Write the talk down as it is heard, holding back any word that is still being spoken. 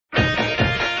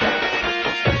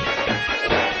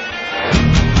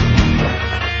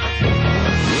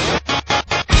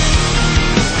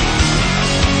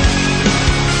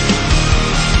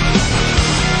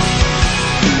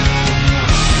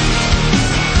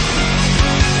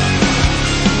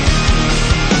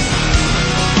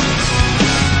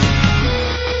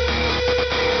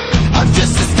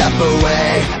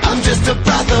just a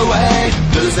breath away,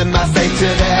 losing my faith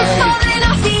today. Falling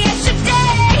off the edge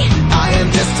today. I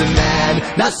am just a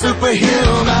man, not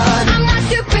superhuman. I'm not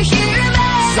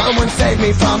superhuman. Someone save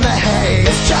me from the hate.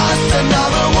 It's just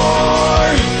another war,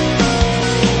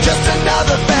 just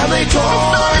another family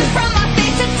torn. Falling from my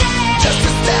feet today. Just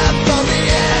a step on the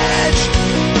edge,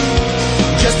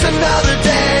 just another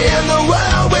day in the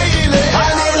world we live.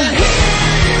 I need a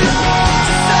hero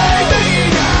to save me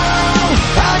now.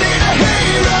 I need a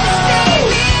hero. Save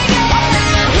me now. I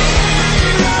need a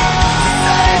hero to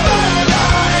save my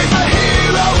life. A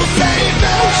hero will save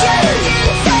me. Just in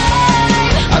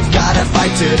time. I've gotta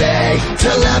fight today to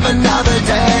live another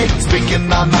day, speaking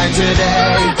my mind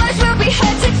today. My voice will be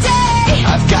heard today.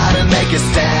 I've gotta make a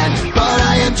stand, but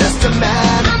I am just a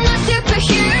man.